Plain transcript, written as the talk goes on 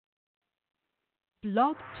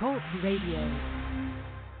Blog Talk Radio.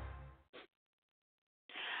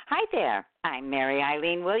 Hi there, I'm Mary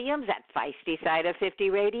Eileen Williams at Feisty Side of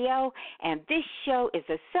 50 Radio, and this show is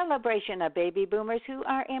a celebration of baby boomers who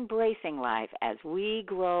are embracing life as we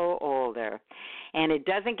grow older. And it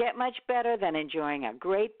doesn't get much better than enjoying a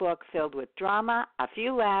great book filled with drama, a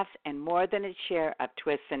few laughs, and more than its share of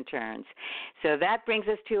twists and turns. So that brings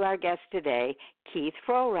us to our guest today, Keith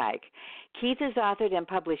Frohreich. Keith has authored and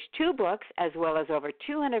published 2 books, as well as over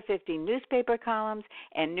 250 newspaper columns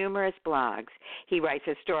and numerous blogs. He writes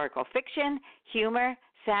historical fiction, humor,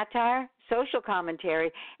 satire, social commentary,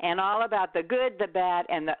 and all about the good, the bad,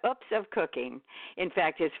 and the oops of cooking. In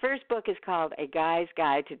fact, his first book is called A Guy's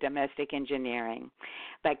Guide to Domestic Engineering.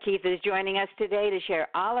 But Keith is joining us today to share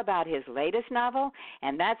all about his latest novel,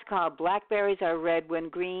 and that's called Blackberries Are Red When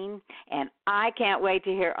Green, and I can't wait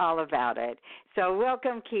to hear all about it. So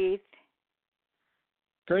welcome, Keith.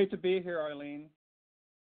 Great to be here, Eileen.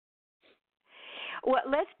 Well,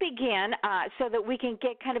 let's begin so that we can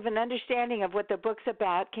get kind of an understanding of what the book's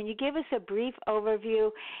about. Can you give us a brief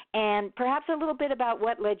overview and perhaps a little bit about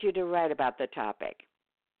what led you to write about the topic?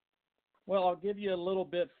 Well, I'll give you a little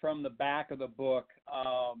bit from the back of the book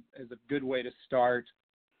as a good way to start.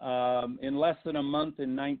 In less than a month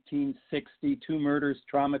in 1960, 2 murders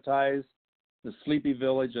traumatized the sleepy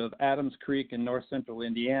village of Adams Creek in north central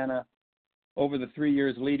Indiana. Over the 3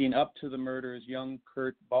 years leading up to the murders, young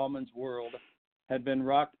Kurt Bauman's world had been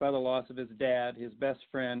rocked by the loss of his dad, his best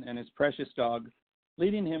friend, and his precious dog,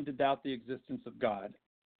 leading him to doubt the existence of God.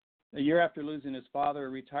 A year after losing his father, a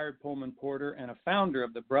retired Pullman Porter and a founder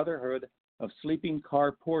of the Brotherhood of Sleeping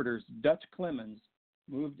Car Porters, Dutch Clemens,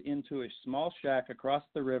 moved into a small shack across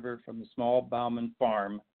the river from the small Bauman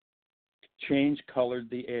farm. Change colored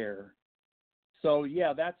the air. So,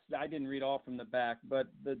 yeah, I didn't read all from the back, but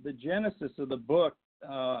the genesis of the book,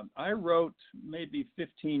 I wrote maybe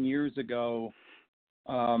 15 years ago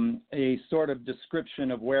a sort of description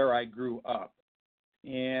of where I grew up.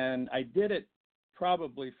 And I did it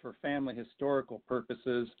probably for family historical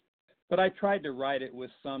purposes, but I tried to write it with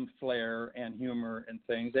some flair and humor and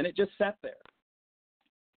things, and it just sat there.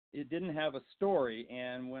 It didn't have a story,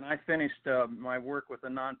 and when I finished my work with a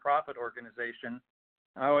nonprofit organization,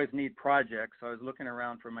 I always need projects. So I was looking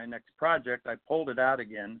around for my next project. I pulled it out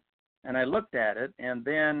again, and I looked at it. And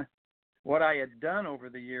then what I had done over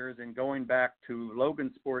the years in going back to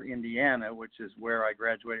Logansport, Indiana, which is where I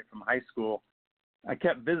graduated from high school, I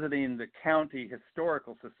kept visiting the County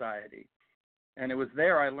Historical Society. And it was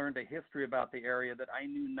there I learned a history about the area that I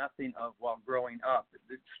knew nothing of while growing up.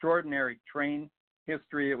 The extraordinary train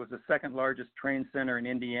history. It was the second largest train center in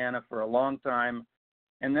Indiana for a long time.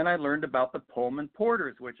 And then I learned about the Pullman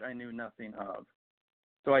Porters, which I knew nothing of.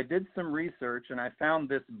 So I did some research, and I found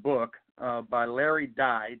this book by Larry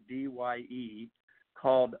Dye, D-Y-E,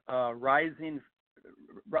 called Rising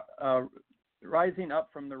Up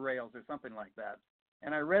from the Rails, or something like that.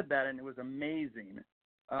 And I read that, and it was amazing.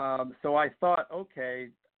 So I thought, okay,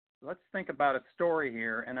 let's think about a story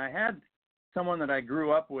here. And I had someone that I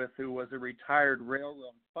grew up with who was a retired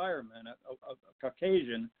railroad fireman, a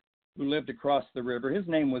Caucasian, who lived across the river. His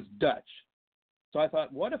name was Dutch. So I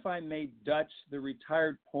thought, what if I made Dutch the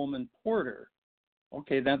retired Pullman Porter?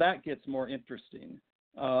 Okay, now that gets more interesting.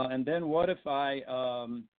 And then what if I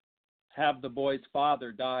have the boy's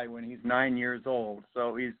father die when he's 9 years old?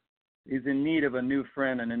 So he's in need of a new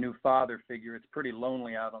friend and a new father figure. It's pretty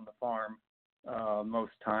lonely out on the farm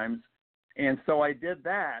most times. And so I did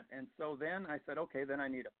that. And so then I said, okay, then I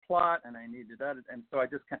need a plot, and I needed that. And so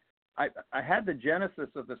I had the genesis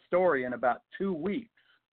of the story in about 2 weeks,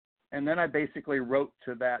 and then I basically wrote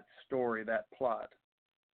to that story, that plot.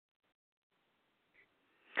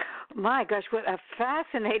 My gosh, what a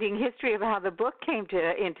fascinating history of how the book came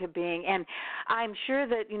into being. And I'm sure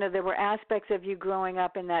that, there were aspects of you growing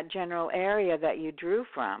up in that general area that you drew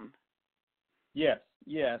from. Yes.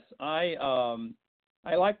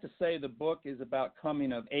 I like to say the book is about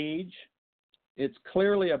coming of age. It's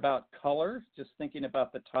clearly about color, just thinking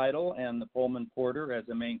about the title and the Pullman Porter as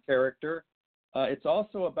a main character. It's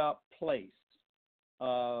also about place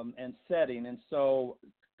and setting. And so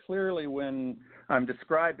clearly when I'm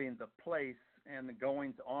describing the place and the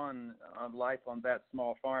goings-on of life on that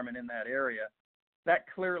small farm and in that area, that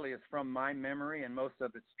clearly is from my memory, and most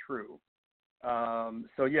of it's true.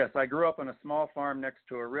 So, yes, I grew up on a small farm next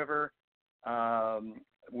to a river. I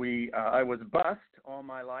was bused all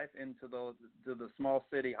my life into the small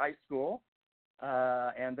city high school,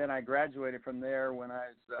 and then I graduated from there when I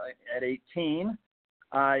was at 18.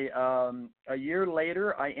 A year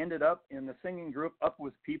later, I ended up in the singing group Up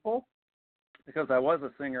With People because I was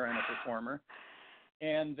a singer and a performer.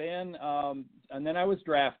 And then I was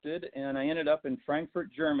drafted, and I ended up in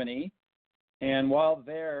Frankfurt, Germany. And while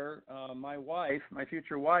there, my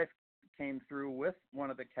future wife, came through with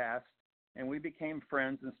one of the cast, and we became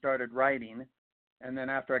friends and started writing. And then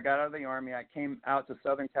after I got out of the Army, I came out to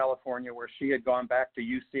Southern California, where she had gone back to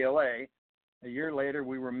UCLA. A year later,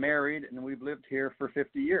 we were married, and we've lived here for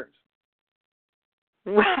 50 years.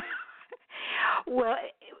 Well,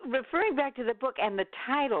 referring back to the book and the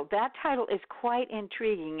title, that title is quite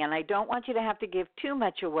intriguing, and I don't want you to have to give too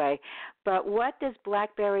much away, but what does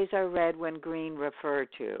Blackberries Are Red When Green refer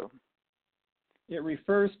to? It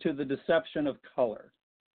refers to the deception of color.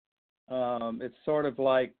 It's sort of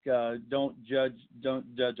like don't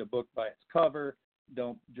judge a book by its cover,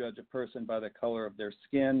 don't judge a person by the color of their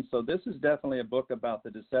skin. So this is definitely a book about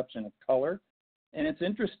the deception of color. And it's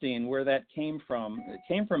interesting where that came from. It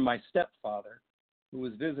came from my stepfather, who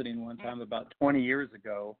was visiting one time about 20 years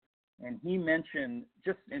ago, and he mentioned,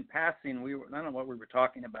 just in passing, I don't know what we were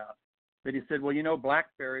talking about, but he said, well,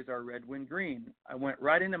 blackberries are red when green. I went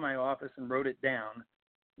right into my office and wrote it down,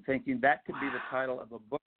 thinking that could be the title of a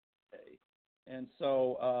book today. And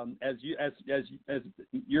so as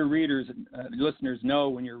your readers and listeners know,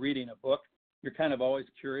 when you're reading a book, you're kind of always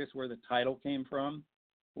curious where the title came from.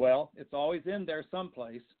 Well, it's always in there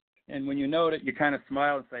someplace. And when you note it, you kind of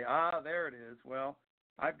smile and say, there it is. Well,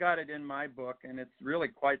 I've got it in my book, and it's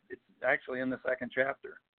actually in the second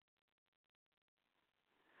chapter.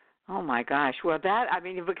 Oh my gosh! Well,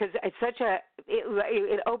 because it's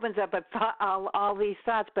it opens up all these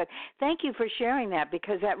thoughts. But thank you for sharing that,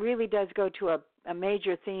 because that really does go to a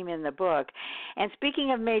major theme in the book. And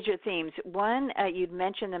speaking of major themes, one you'd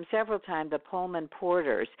mentioned them several times, the Pullman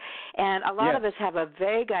Porters, and a lot of us have a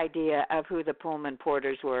vague idea of who the Pullman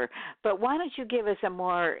Porters were. But why don't you give us a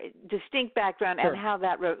more distinct background and how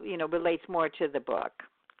that relates more to the book?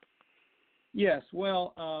 Yes,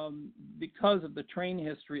 well, because of the train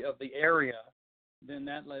history of the area, then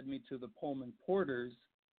that led me to the Pullman Porters,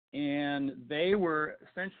 and they were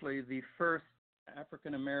essentially the first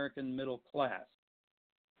African-American middle class.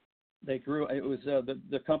 They grew. It was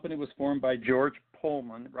the company was formed by George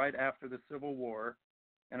Pullman right after the Civil War,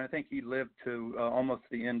 and I think he lived to almost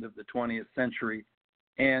the end of the 20th century,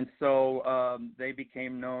 and so they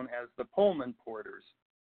became known as the Pullman Porters.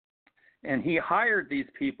 And he hired these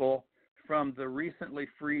people from the recently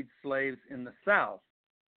freed slaves in the South,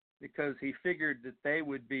 because he figured that they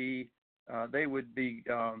would be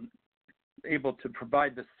able to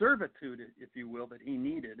provide the servitude, if you will, that he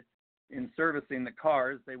needed in servicing the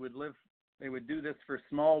cars. They would do this for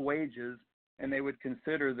small wages, and they would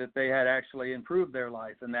consider that they had actually improved their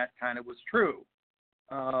life, and that kind of was true.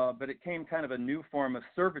 But it came kind of a new form of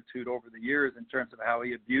servitude over the years in terms of how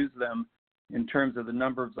he abused them, in terms of the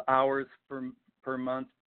number of hours per month,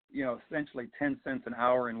 essentially 10 cents an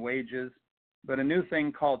hour in wages. But a new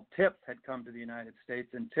thing called tips had come to the United States,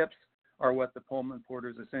 and tips are what the Pullman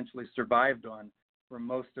Porters essentially survived on for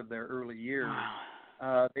most of their early years.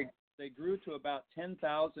 They grew to about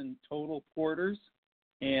 10,000 total porters,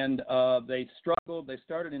 and they struggled. They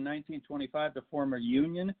started in 1925 to form a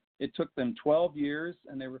union. It took them 12 years,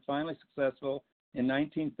 and they were finally successful in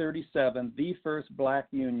 1937, the first black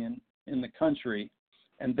union in the country,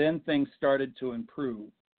 and then things started to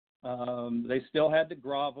improve. They still had to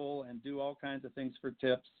grovel and do all kinds of things for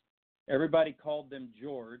tips. Everybody called them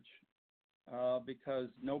George because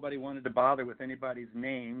nobody wanted to bother with anybody's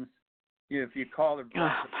names. If you call the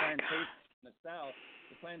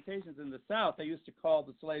plantations in the South, they used to call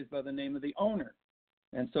the slaves by the name of the owner.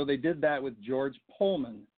 And so they did that with George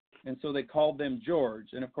Pullman. And so they called them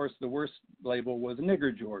George. And, of course, the worst label was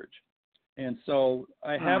Nigger George. And so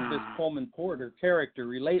I have this Pullman Porter character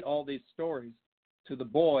relate all these stories to the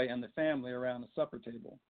boy and the family around the supper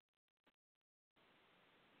table.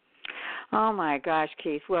 Oh, my gosh,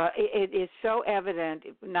 Keith. Well, it is so evident,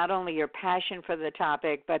 not only your passion for the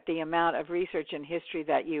topic, but the amount of research and history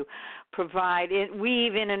that you provide,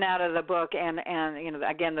 weave in and out of the book, and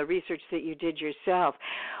again, the research that you did yourself.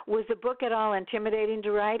 Was the book at all intimidating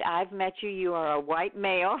to write? I've met you. You are a white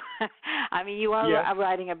male. I mean, you are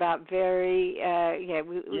writing about very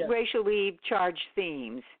racially charged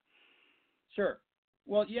themes. Sure.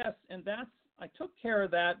 Well, yes, and I took care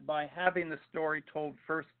of that by having the story told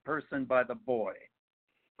first person by the boy.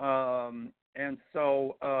 And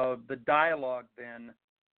so the dialogue then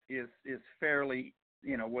is fairly,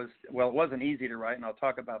 it wasn't easy to write, and I'll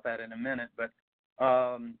talk about that in a minute, but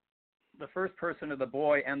the first person of the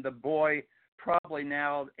boy, and the boy probably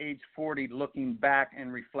now age 40 looking back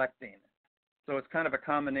and reflecting. So it's kind of a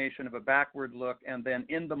combination of a backward look and then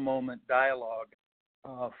in the moment dialogue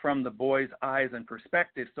from the boy's eyes and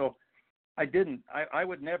perspective. So I didn't. I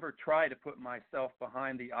would never try to put myself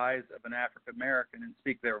behind the eyes of an African American and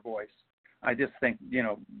speak their voice. I just think,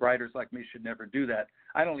 writers like me should never do that.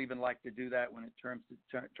 I don't even like to do that when it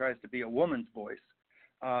tries to be a woman's voice.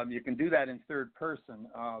 You can do that in third person,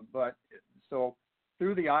 but so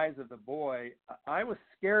through the eyes of the boy, I was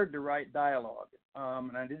scared to write dialogue,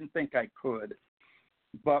 and I didn't think I could.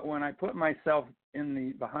 But when I put myself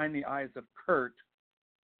behind the eyes of Kurt,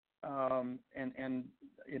 and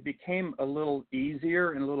it became a little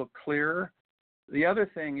easier and a little clearer. The other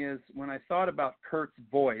thing is, when I thought about Kurt's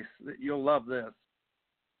voice, you'll love this,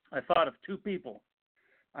 I thought of two people.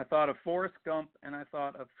 I thought of Forrest Gump, and I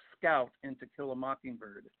thought of Scout in To Kill a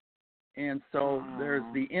Mockingbird. And so there's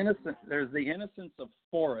the innocence of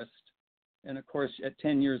Forrest, and of course, at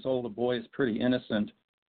 10 years old, a boy is pretty innocent.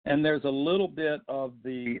 And there's a little bit of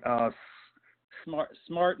the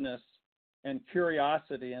smartness and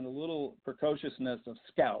curiosity and a little precociousness of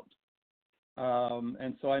Scout.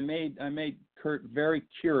 And so I made Kurt very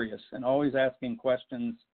curious and always asking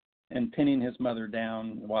questions and pinning his mother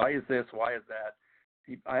down. Why is this? Why is that?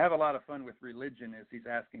 I have a lot of fun with religion as he's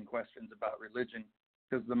asking questions about religion,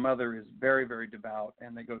 because the mother is very, very devout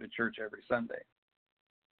and they go to church every Sunday.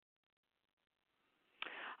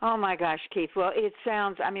 Oh, my gosh, Keith. Well,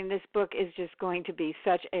 this book is just going to be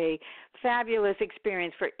such a fabulous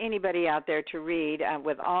experience for anybody out there to read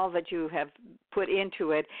with all that you have put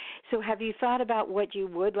into it. So have you thought about what you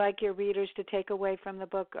would like your readers to take away from the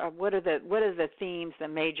book? Or what are the themes, the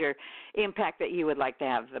major impact that you would like to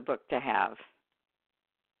have the book to have?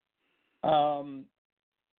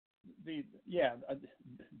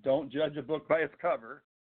 Don't judge a book by its cover.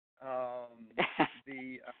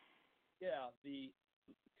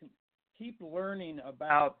 Keep learning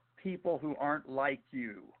about people who aren't like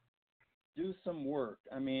you. Do some work.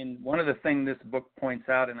 I mean, one of the things this book points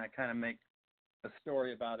out, and I kind of make a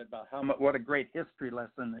story about it, about what a great history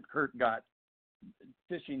lesson that Kurt got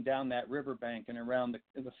fishing down that riverbank and around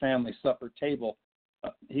the family supper table.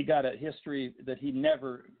 He got a history that he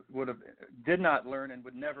did not learn and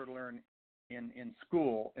would never learn in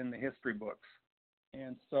school in the history books.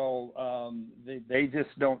 And so they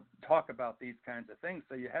just don't talk about these kinds of things.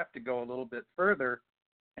 So you have to go a little bit further.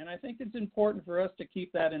 And I think it's important for us to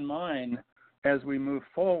keep that in mind as we move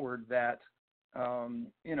forward, that,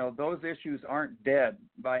 those issues aren't dead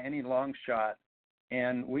by any long shot.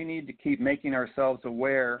 And we need to keep making ourselves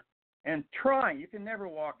aware and try. You can never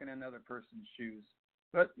walk in another person's shoes,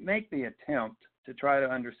 but make the attempt to try to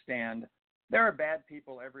understand. There are bad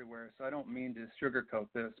people everywhere, so I don't mean to sugarcoat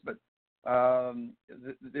this, but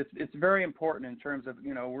it's very important in terms of,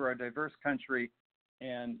 we're a diverse country,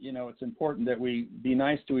 and, it's important that we be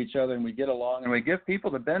nice to each other and we get along and we give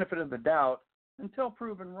people the benefit of the doubt until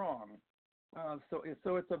proven wrong.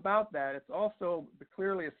 So it's about that. It's also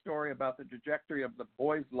clearly a story about the trajectory of the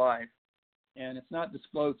boy's life, and it's not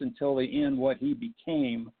disclosed until the end what he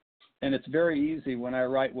became. And it's very easy when I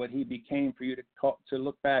write what he became for you to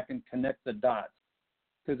look back and connect the dots,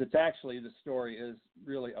 because it's actually, the story is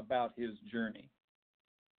really about his journey.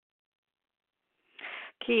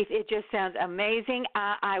 Keith, it just sounds amazing.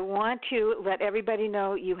 I want to let everybody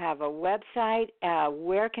know you have a website.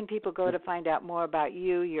 Where can people go to find out more about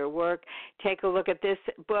you, your work, take a look at this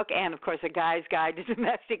book, and, of course, A Guy's Guide to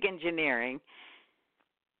Domestic Engineering?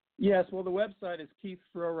 Yes, well, the website is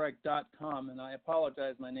keithfrohreich.com, and I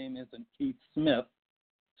apologize, my name isn't Keith Smith,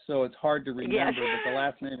 so it's hard to remember, yes. But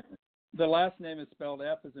the last name is spelled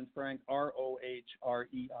F as in Frank, Rohreich.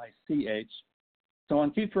 So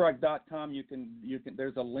on keithfrohreich.com, you can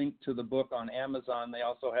there's a link to the book on Amazon. They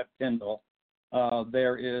also have Kindle.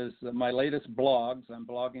 There is my latest blogs. I'm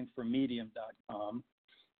blogging for medium.com.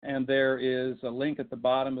 And there is a link at the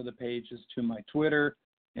bottom of the pages to my Twitter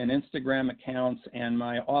and Instagram accounts and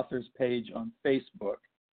my author's page on Facebook.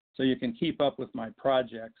 So you can keep up with my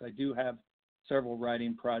projects. I do have several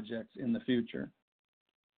writing projects in the future.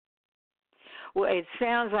 Well, it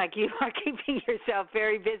sounds like you are keeping yourself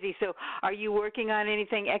very busy. So are you working on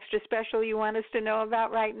anything extra special you want us to know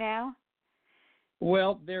about right now?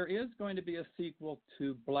 Well, there is going to be a sequel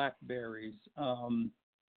to Blackberries.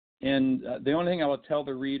 And the only thing I will tell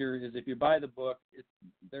the reader is, if you buy the book,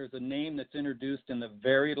 there's a name that's introduced in the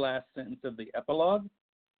very last sentence of the epilogue,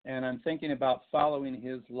 and I'm thinking about following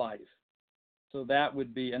his life. So that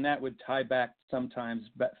would be, and that would tie back sometimes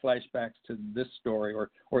flashbacks to this story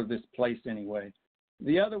or this place anyway.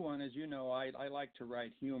 The other one, as you know, I like to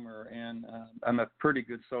write humor, and I'm a pretty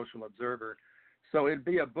good social observer. So it'd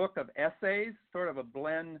be a book of essays, sort of a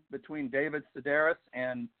blend between David Sedaris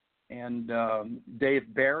and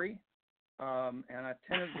Dave Barry, and I've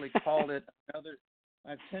tentatively called it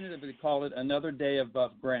Another Day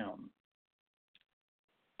Above Ground.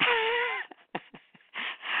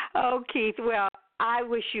 Oh, Keith, well, I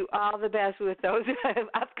wish you all the best with those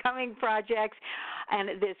upcoming projects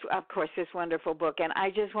and this, of course, this wonderful book. And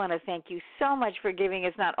I just want to thank you so much for giving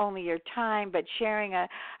us not only your time, but sharing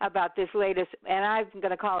about this latest, and I'm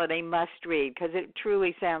going to call it a must-read because it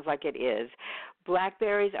truly sounds like it is.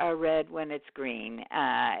 Blackberries are red when it's green.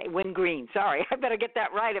 When green, sorry. I better get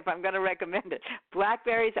that right if I'm going to recommend it.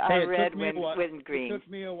 Blackberries are red when green. It took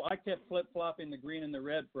me I kept flip-flopping the green and the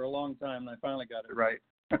red for a long time, and I finally got it right.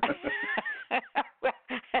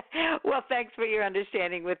 Well, thanks for your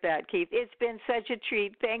understanding with that, Keith. It's been such a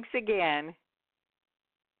treat. Thanks again.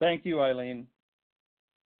 Thank you, Eileen.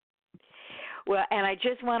 Well, and I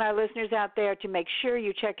just want our listeners out there to make sure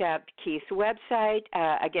you check out Keith's website.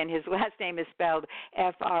 Again, his last name is spelled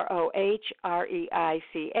Frohreich,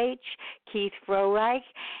 Keith Frohreich.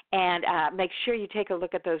 And make sure you take a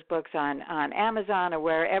look at those books on Amazon or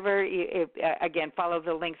wherever. Again, follow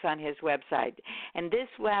the links on his website. And this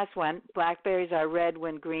last one, Blackberries Are Red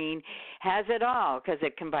When Green, has it all because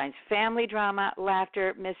it combines family drama,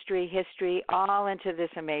 laughter, mystery, history, all into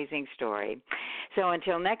this amazing story. So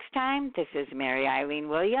until next time, this is Mary Eileen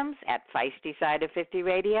Williams at Feisty Side of 50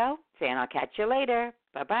 Radio, saying I'll catch you later.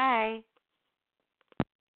 Bye-bye.